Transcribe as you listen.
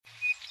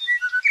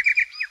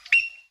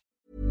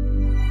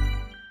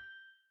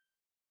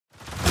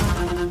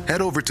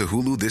Head over to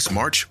Hulu this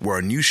March, where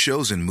our new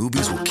shows and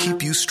movies will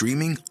keep you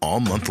streaming all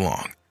month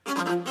long.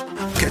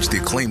 Catch the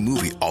acclaimed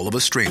movie All of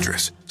Us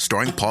Strangers,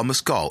 starring Paul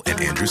Mescal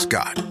and Andrew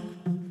Scott.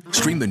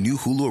 Stream the new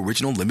Hulu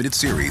original limited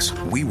series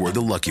We Were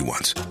the Lucky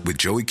Ones with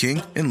Joey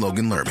King and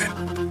Logan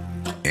Lerman.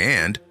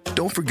 And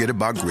don't forget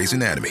about Grey's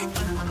Anatomy.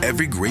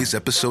 Every Grey's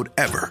episode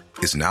ever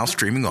is now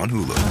streaming on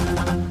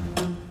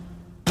Hulu.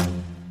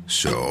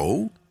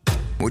 So,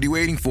 what are you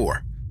waiting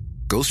for?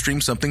 Go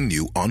stream something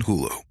new on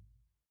Hulu.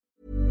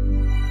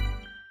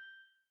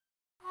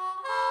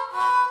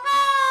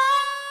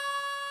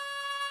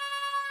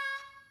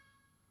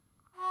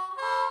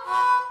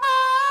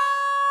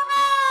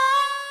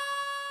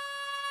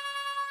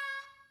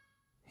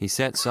 He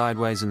sat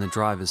sideways in the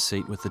driver's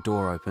seat with the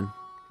door open,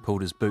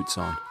 pulled his boots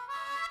on.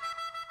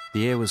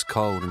 The air was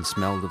cold and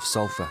smelled of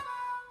sulphur,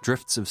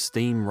 drifts of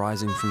steam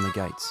rising from the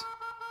gates.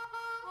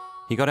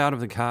 He got out of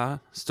the car,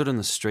 stood in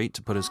the street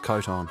to put his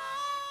coat on,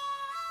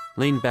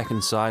 leaned back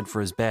inside for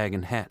his bag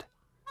and hat.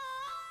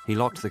 He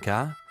locked the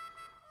car,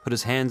 put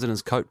his hands in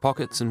his coat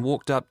pockets and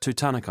walked up to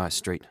Tanakai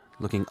Street,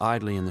 looking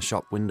idly in the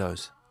shop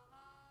windows.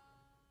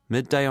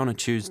 Midday on a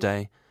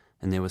Tuesday,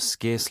 and there was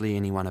scarcely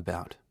anyone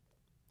about.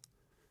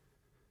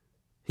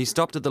 He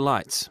stopped at the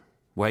lights,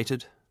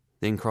 waited,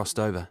 then crossed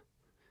over.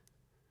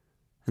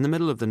 In the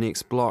middle of the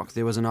next block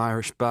there was an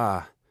Irish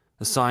bar,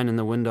 a sign in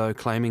the window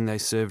claiming they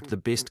served the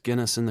best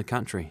Guinness in the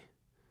country.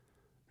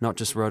 Not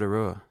just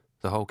Rotorua,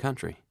 the whole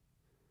country.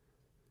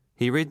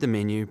 He read the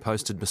menu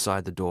posted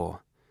beside the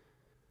door.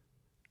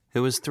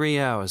 It was 3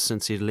 hours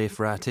since he'd left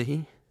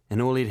Ratihi,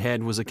 and all he'd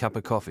had was a cup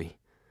of coffee.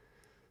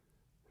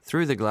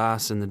 Through the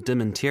glass in the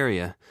dim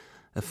interior,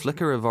 a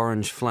flicker of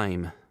orange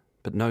flame,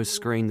 but no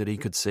screen that he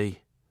could see.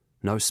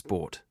 No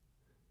sport.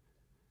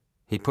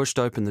 He pushed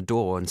open the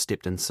door and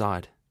stepped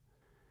inside.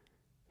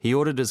 He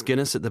ordered his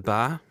Guinness at the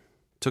bar,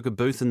 took a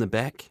booth in the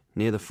back,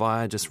 near the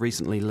fire just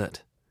recently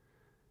lit.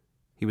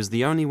 He was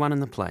the only one in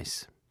the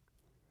place.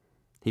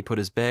 He put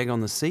his bag on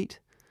the seat,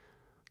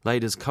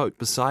 laid his coat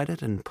beside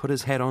it and put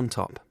his hat on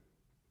top,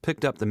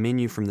 picked up the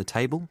menu from the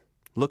table,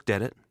 looked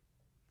at it,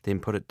 then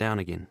put it down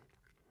again.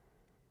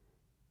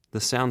 The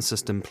sound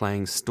system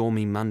playing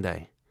Stormy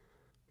Monday,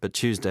 but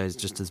Tuesday's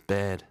just as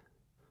bad.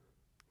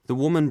 The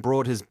woman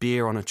brought his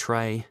beer on a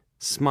tray,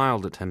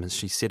 smiled at him as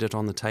she set it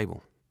on the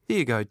table. "There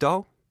you go,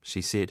 doll,"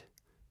 she said.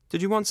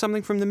 "Did you want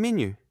something from the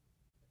menu?"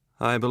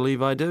 "I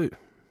believe I do."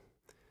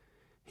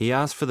 He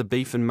asked for the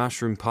beef and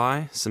mushroom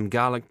pie, some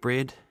garlic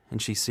bread,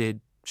 and she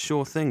said,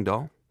 "Sure thing,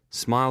 doll,"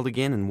 smiled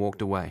again and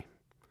walked away.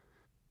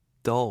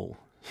 Doll,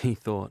 he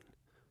thought.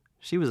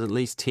 She was at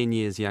least 10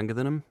 years younger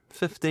than him,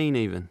 15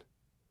 even.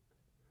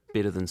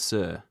 Better than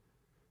Sir.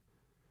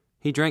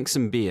 He drank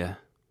some beer,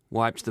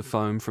 wiped the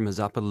foam from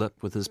his upper lip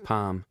with his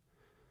palm,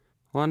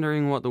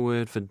 wondering what the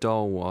word for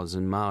doll was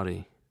in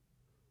Māori.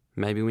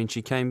 Maybe when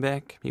she came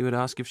back, he would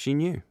ask if she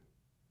knew.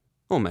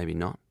 Or maybe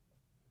not.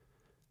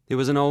 There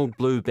was an old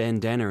blue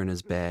bandana in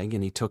his bag,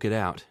 and he took it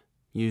out,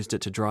 used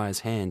it to dry his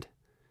hand.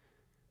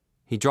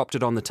 He dropped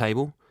it on the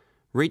table,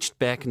 reached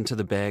back into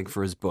the bag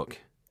for his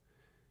book.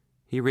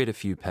 He read a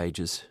few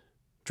pages,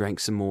 drank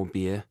some more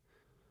beer.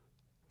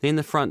 Then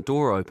the front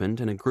door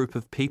opened and a group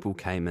of people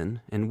came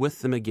in, and with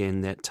them again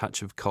that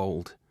touch of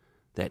cold,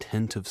 that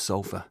hint of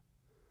sulphur.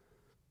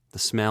 The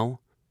smell,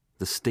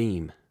 the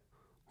steam,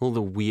 all the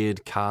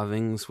weird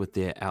carvings with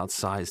their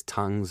outsized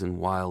tongues and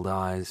wild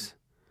eyes.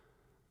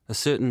 A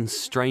certain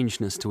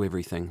strangeness to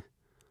everything,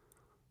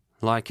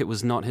 like it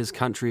was not his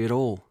country at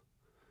all.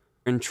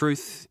 In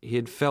truth, he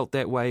had felt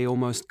that way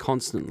almost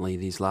constantly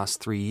these last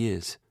 3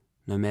 years,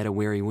 no matter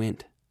where he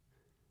went.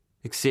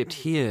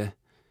 Except here,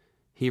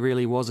 he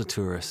really was a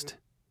tourist,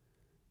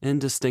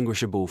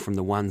 indistinguishable from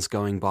the ones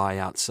going by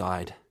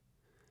outside.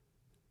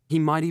 He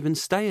might even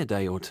stay a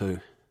day or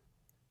two,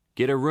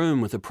 get a room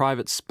with a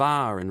private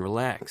spa and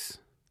relax,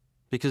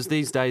 because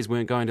these days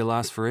weren't going to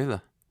last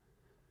forever.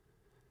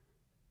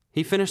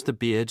 He finished the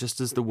beer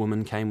just as the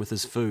woman came with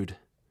his food.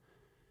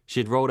 She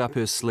had rolled up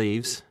her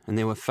sleeves, and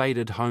there were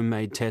faded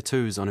homemade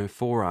tattoos on her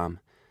forearm,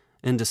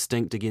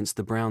 indistinct against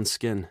the brown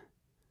skin.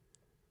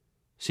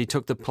 She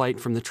took the plate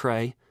from the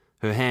tray,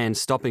 her hand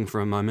stopping for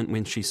a moment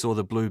when she saw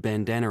the blue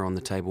bandana on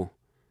the table.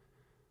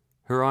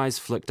 Her eyes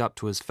flicked up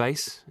to his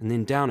face and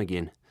then down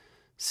again,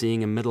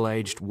 seeing a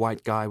middle-aged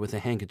white guy with a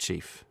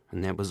handkerchief,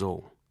 and that was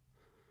all.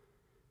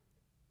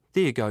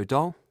 "There you go,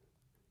 doll.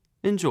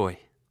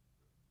 Enjoy."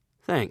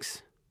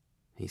 "Thanks,"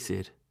 he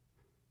said.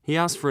 He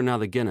asked for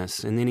another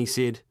Guinness, and then he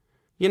said,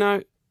 "You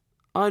know,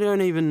 I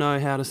don't even know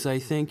how to say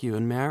thank you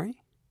in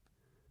Maori."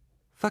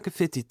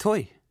 "Whakawhiti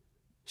toi,"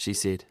 she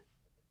said.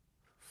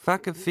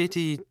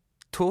 "Whakawhiti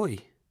toi."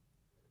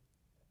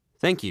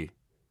 "Thank you."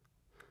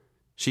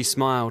 She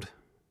smiled.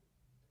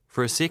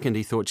 For a second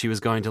he thought she was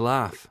going to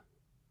laugh.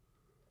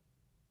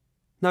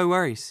 "No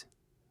worries,"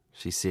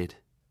 she said.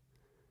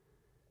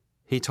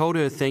 He told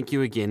her thank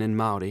you again in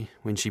Māori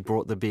when she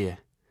brought the beer.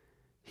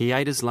 He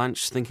ate his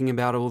lunch thinking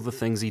about all the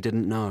things he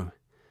didn't know.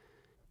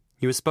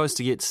 You were supposed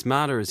to get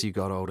smarter as you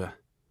got older.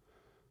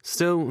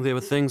 Still, there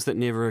were things that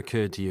never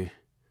occurred to you.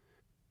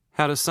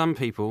 How to some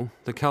people,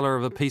 the colour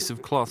of a piece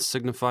of cloth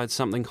signified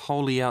something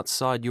wholly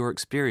outside your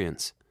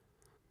experience.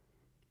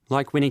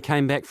 Like when he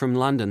came back from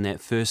London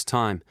that first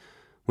time,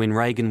 when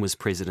Reagan was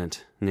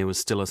president and there was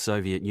still a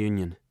Soviet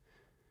Union.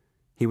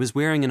 He was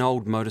wearing an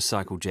old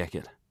motorcycle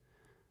jacket.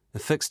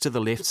 Affixed to the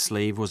left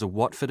sleeve was a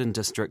Watford and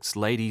Districts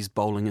Ladies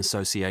Bowling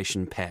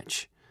Association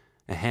patch,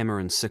 a hammer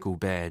and sickle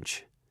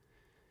badge.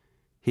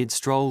 He had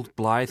strolled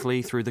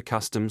blithely through the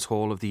customs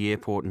hall of the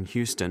airport in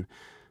Houston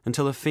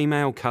until a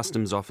female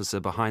customs officer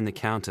behind the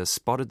counter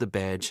spotted the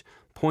badge,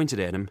 pointed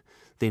at him,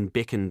 then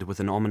beckoned with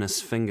an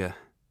ominous finger.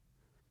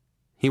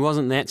 He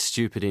wasn't that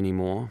stupid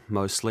anymore,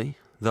 mostly,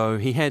 though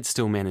he had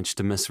still managed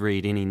to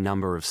misread any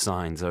number of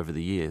signs over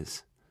the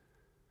years.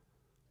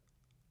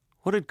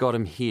 What had got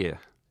him here,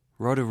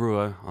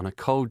 Rotorua, on a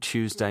cold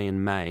Tuesday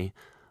in May,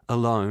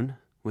 alone,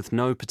 with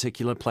no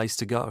particular place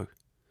to go?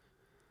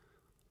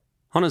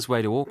 On his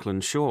way to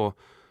Auckland, sure,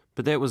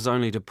 but that was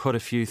only to put a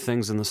few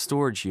things in the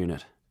storage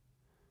unit.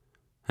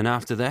 And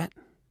after that?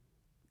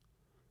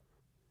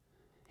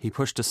 He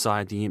pushed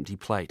aside the empty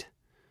plate.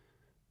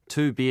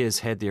 2 beers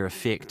had their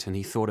effect, and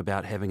he thought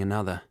about having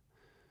another.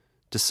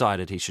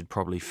 Decided he should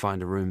probably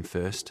find a room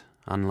first,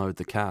 unload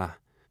the car.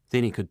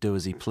 Then he could do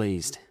as he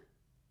pleased.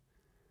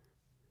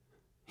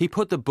 He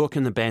put the book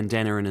and the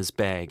bandana in his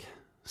bag,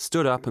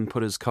 stood up and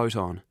put his coat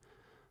on.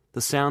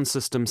 The sound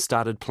system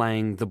started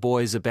playing The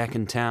Boys Are Back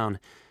in Town,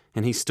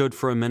 and he stood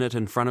for a minute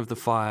in front of the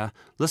fire,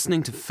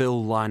 listening to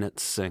Phil Lynott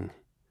sing.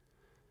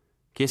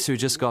 Guess who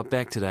just got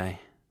back today?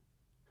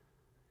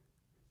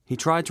 He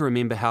tried to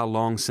remember how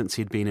long since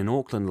he'd been in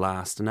Auckland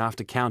last, and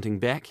after counting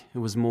back, it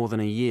was more than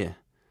a year.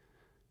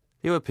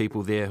 There were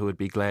people there who would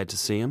be glad to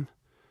see him,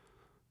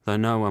 though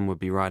no one would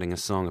be writing a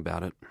song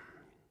about it.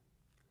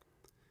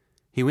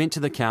 He went to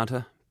the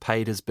counter,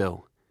 paid his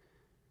bill.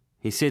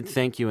 He said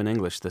thank you in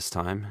English this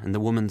time, and the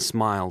woman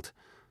smiled,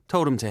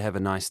 told him to have a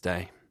nice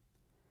day.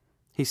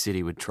 He said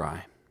he would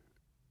try.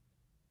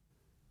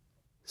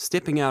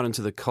 Stepping out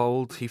into the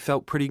cold, he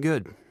felt pretty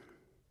good.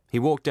 He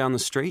walked down the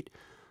street,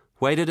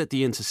 waited at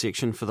the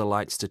intersection for the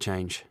lights to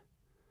change.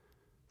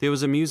 There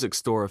was a music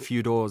store a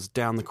few doors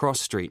down the cross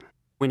street.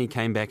 When he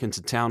came back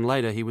into town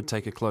later, he would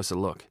take a closer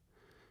look.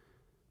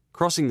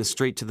 Crossing the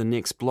street to the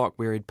next block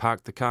where he'd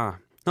parked the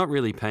car, not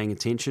really paying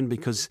attention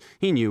because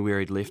he knew where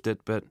he'd left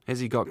it, but as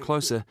he got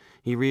closer,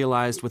 he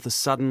realised with a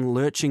sudden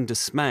lurching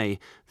dismay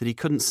that he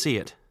couldn't see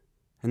it,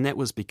 and that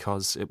was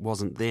because it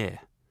wasn't there.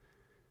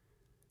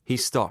 He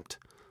stopped,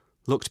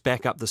 looked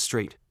back up the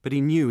street, but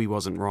he knew he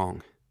wasn't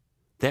wrong.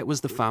 That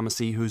was the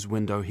pharmacy whose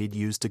window he'd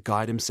used to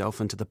guide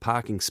himself into the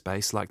parking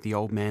space like the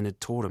old man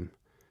had taught him.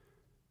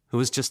 It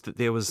was just that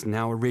there was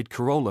now a red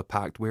Corolla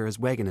parked where his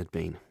wagon had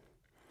been.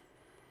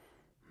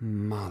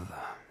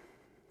 "Mother,"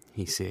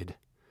 he said,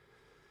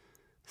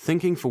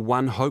 thinking for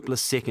one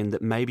hopeless second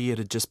that maybe it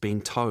had just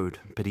been towed,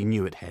 but he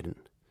knew it hadn't.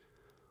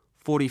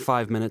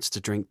 45 minutes to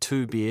drink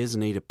 2 beers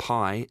and eat a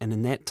pie, and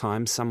in that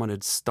time someone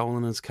had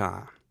stolen his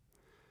car.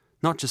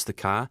 Not just the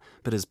car,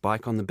 but his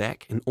bike on the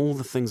back and all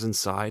the things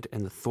inside,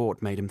 and the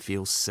thought made him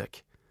feel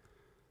sick.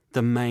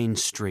 The main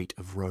street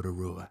of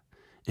Rotorua,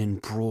 in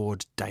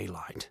broad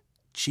daylight.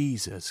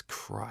 Jesus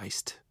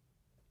Christ.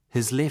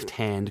 His left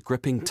hand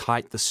gripping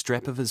tight the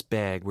strap of his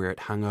bag where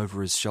it hung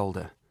over his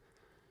shoulder.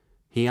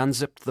 He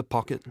unzipped the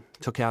pocket,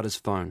 took out his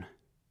phone.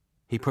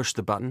 He pushed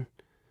the button,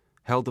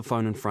 held the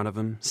phone in front of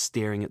him,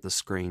 staring at the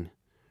screen,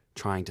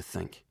 trying to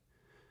think.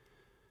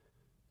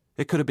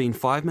 It could have been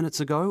 5 minutes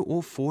ago,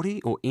 or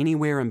 40, or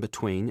anywhere in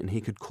between, and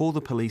he could call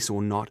the police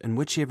or not, and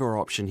whichever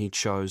option he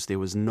chose, there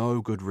was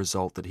no good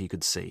result that he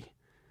could see.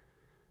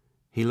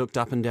 He looked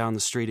up and down the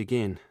street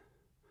again,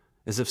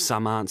 as if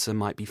some answer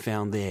might be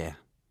found there.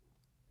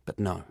 But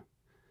no.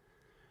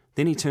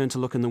 Then he turned to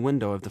look in the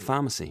window of the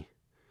pharmacy.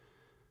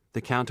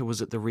 The counter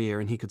was at the rear,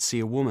 and he could see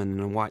a woman in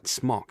a white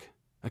smock,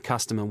 a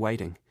customer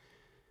waiting.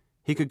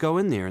 He could go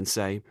in there and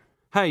say,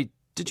 "Hey,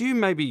 did you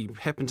maybe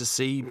happen to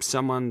see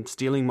someone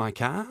stealing my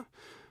car?"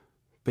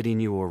 But he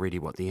knew already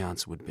what the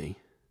answer would be.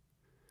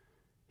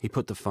 He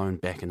put the phone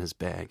back in his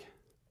bag.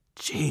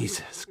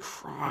 "Jesus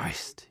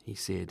Christ," he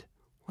said.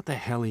 "What the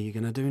hell are you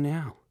going to do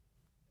now?"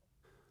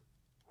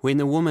 When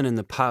the woman in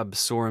the pub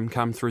saw him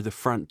come through the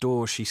front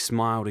door, she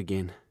smiled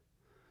again.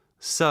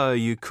 "So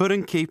you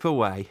couldn't keep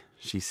away,"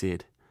 she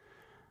said.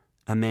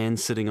 A man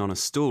sitting on a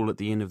stool at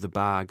the end of the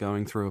bar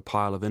going through a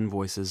pile of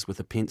invoices with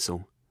a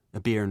pencil, a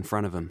beer in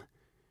front of him.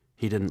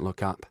 He didn't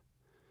look up.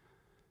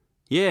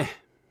 "Yeah,"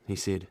 he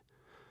said.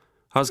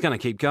 "I was going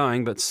to keep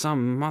going, but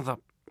some mother..."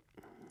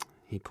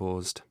 He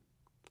paused.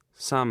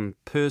 "Some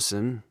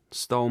person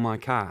stole my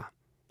car."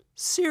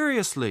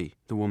 "Seriously?"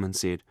 the woman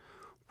said.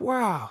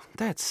 "Wow,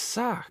 that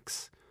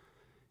sucks."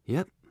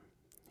 "Yep,"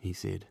 he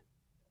said.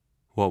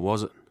 "What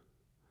was it?"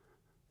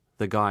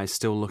 The guy,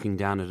 still looking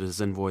down at his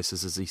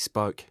invoices as he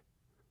spoke,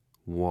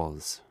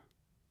 was.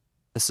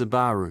 "A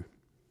Subaru,"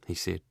 he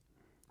said.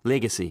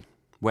 "Legacy,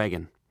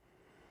 wagon."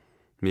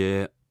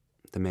 "Yeah,"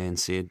 the man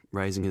said,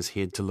 raising his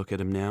head to look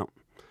at him now.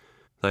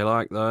 "They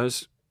like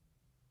those.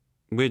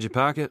 Where'd you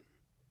park it?"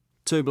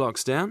 2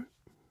 blocks down."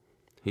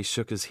 He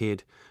shook his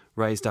head.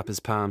 raised up his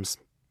palms.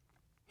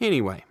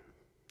 "Anyway,"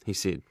 he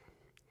said,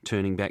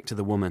 turning back to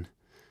the woman,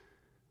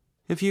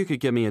 "if you could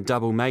give me a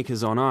double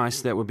Makers on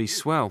ice, that would be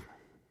swell."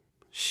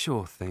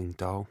 "Sure thing,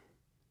 doll."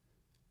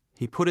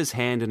 He put his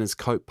hand in his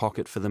coat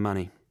pocket for the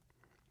money.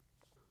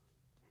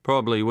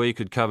 "Probably we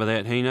could cover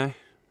that, Hino,"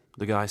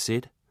 the guy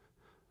said.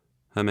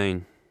 "I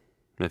mean,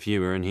 if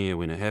you were in here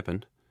when it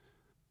happened."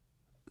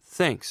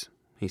 "Thanks,"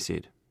 he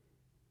said.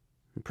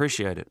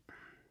 "Appreciate it."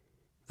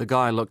 The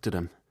guy looked at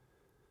him.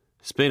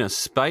 "It's been a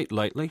spate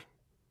lately."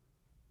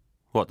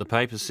 "What the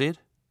paper said?"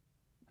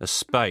 "A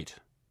spate.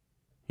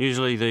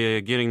 Usually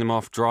they're getting them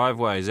off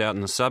driveways out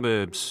in the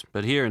suburbs,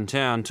 but here in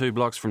town, 2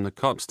 blocks from the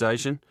cop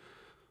station,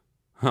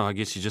 oh, I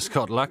guess you just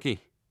got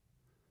lucky."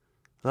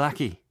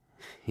 "Lucky,"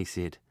 he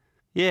said.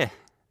 "Yeah."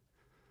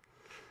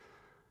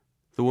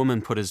 The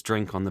woman put his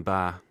drink on the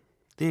bar.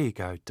 "There you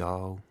go,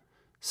 doll.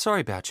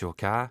 Sorry about your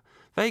car.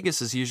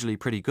 Vegas is usually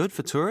pretty good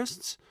for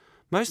tourists.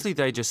 Mostly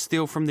they just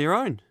steal from their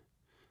own."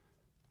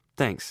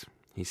 "Thanks,"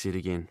 he said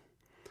again.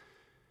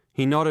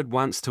 He nodded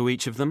once to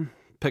each of them,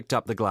 picked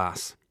up the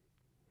glass.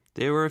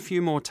 There were a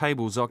few more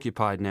tables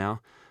occupied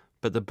now,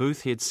 but the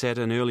booth he had sat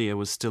in earlier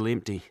was still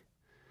empty.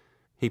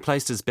 He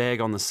placed his bag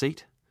on the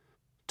seat,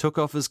 took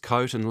off his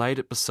coat and laid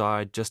it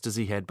beside just as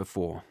he had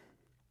before.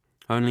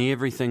 Only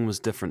everything was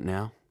different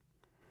now.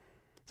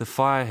 The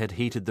fire had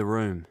heated the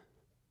room.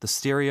 The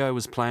stereo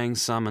was playing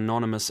some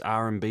anonymous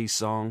R&B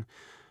song,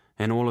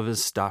 and all of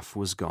his stuff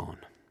was gone.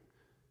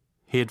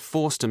 He had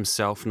forced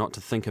himself not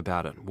to think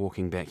about it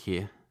walking back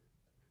here.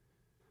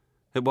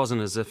 It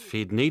wasn't as if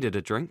he'd needed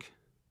a drink.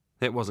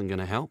 That wasn't going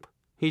to help.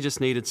 He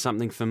just needed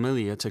something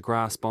familiar to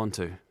grasp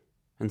onto.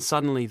 And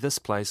suddenly this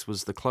place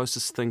was the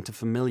closest thing to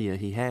familiar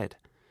he had.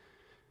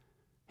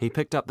 He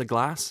picked up the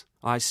glass,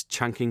 ice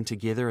chunking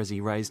together as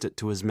he raised it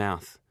to his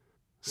mouth.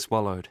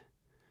 Swallowed.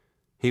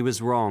 He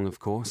was wrong, of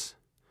course.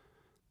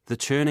 The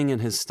churning in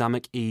his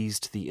stomach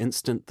eased the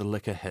instant the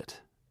liquor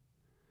hit.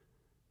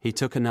 He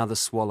took another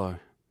swallow,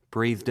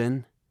 breathed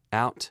in,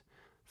 out,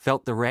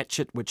 felt the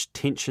ratchet which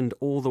tensioned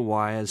all the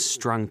wires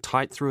strung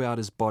tight throughout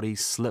his body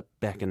slip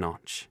back a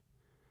notch.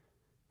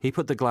 He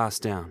put the glass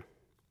down.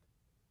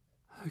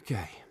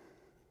 "Okay,"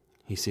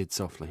 he said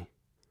softly.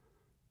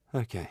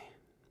 "Okay."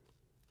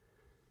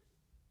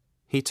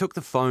 He took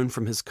the phone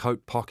from his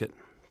coat pocket,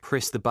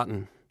 pressed the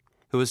button.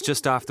 It was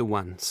just after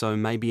 1, so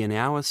maybe an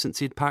hour since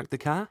he'd parked the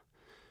car.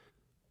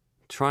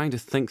 Trying to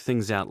think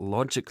things out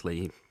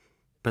logically,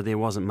 but there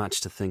wasn't much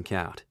to think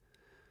out.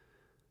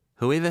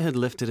 Whoever had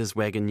lifted his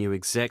wagon knew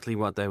exactly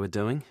what they were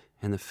doing,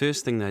 and the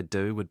first thing they'd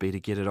do would be to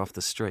get it off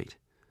the street.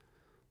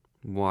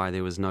 Why,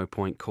 there was no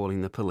point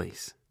calling the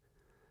police.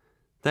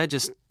 They'd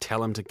just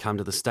tell him to come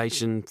to the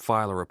station,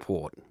 file a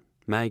report.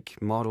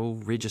 Make, model,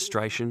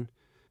 registration,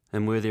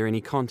 and were there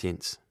any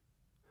contents?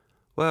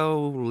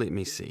 Well, let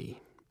me see.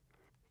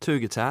 2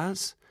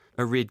 guitars,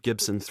 a red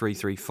Gibson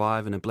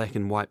 335 and a black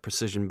and white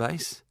precision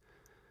bass,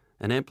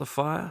 an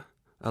amplifier,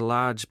 a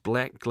large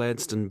black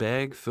Gladstone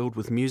bag filled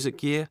with music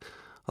gear,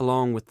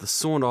 along with the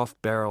sawn-off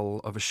barrel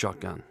of a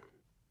shotgun.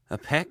 A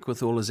pack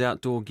with all his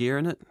outdoor gear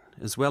in it,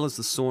 as well as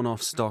the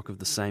sawn-off stock of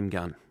the same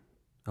gun.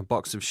 A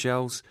box of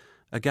shells,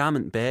 a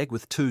garment bag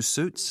with 2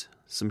 suits,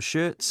 some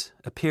shirts,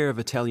 a pair of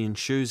Italian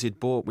shoes he'd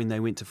bought when they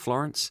went to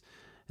Florence,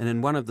 and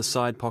in one of the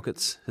side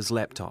pockets, his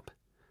laptop.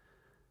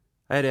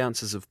 8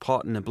 ounces of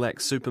pot in a black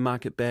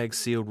supermarket bag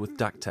sealed with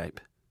duct tape,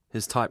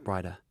 his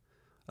typewriter,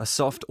 a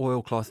soft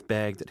oilcloth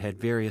bag that had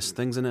various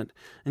things in it,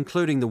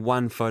 including the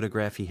one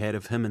photograph he had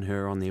of him and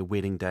her on their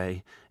wedding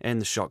day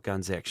and the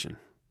shotgun's action.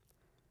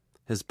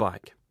 His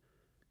bike.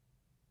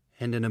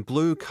 And in a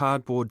blue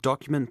cardboard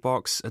document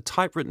box, a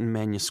typewritten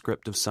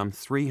manuscript of some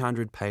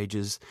 300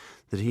 pages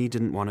that he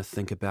didn't want to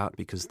think about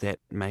because that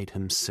made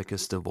him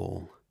sickest of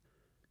all.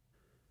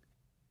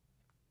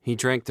 He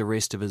drank the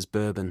rest of his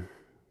bourbon.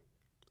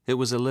 It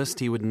was a list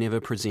he would never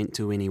present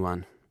to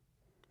anyone.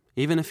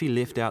 Even if he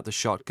left out the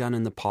shotgun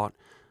and the pot,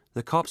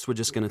 the cops were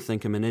just going to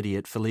think him an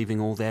idiot for leaving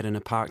all that in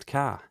a parked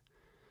car.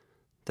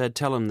 They'd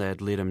tell him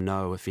they'd let him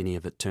know if any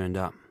of it turned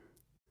up.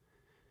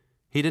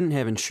 He didn't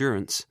have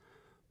insurance,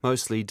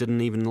 mostly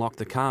didn't even lock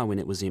the car when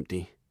it was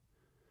empty.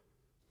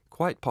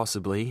 Quite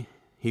possibly,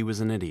 he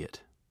was an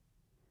idiot.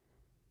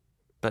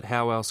 But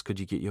how else could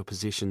you get your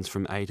possessions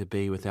from A to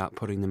B without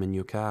putting them in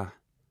your car?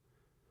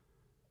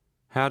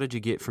 How did you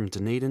get from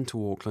Dunedin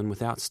to Auckland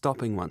without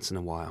stopping once in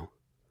a while?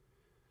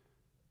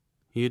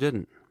 You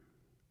didn't.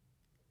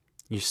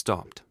 You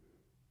stopped.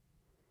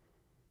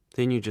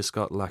 Then you just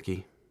got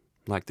lucky,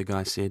 like the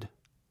guy said.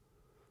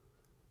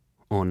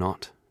 Or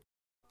not.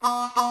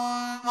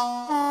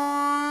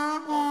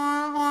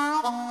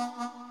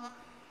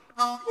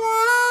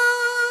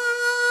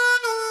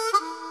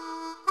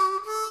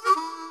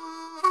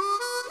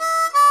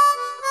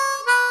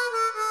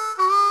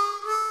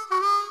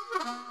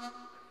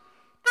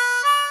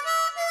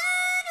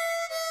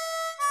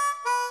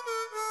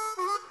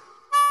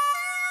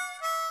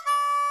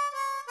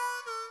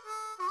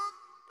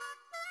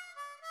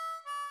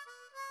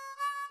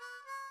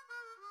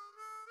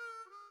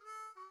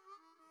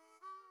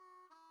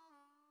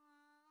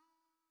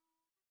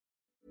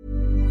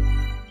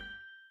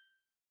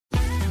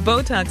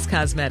 Botox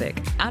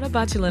Cosmetic, out of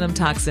botulinum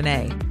toxin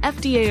A,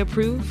 FDA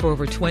approved for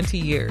over 20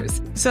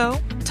 years. So,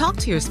 talk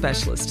to your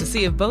specialist to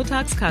see if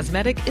Botox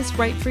Cosmetic is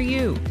right for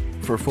you.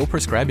 For full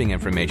prescribing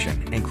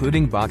information,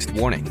 including boxed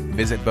warning,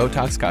 visit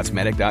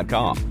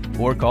BotoxCosmetic.com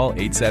or call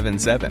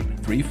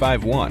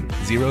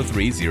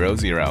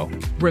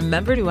 877-351-0300.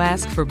 Remember to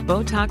ask for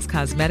Botox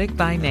Cosmetic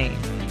by name.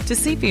 To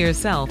see for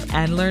yourself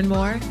and learn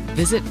more,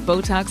 visit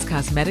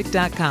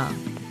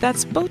BotoxCosmetic.com.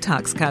 That's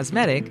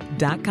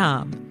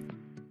BotoxCosmetic.com.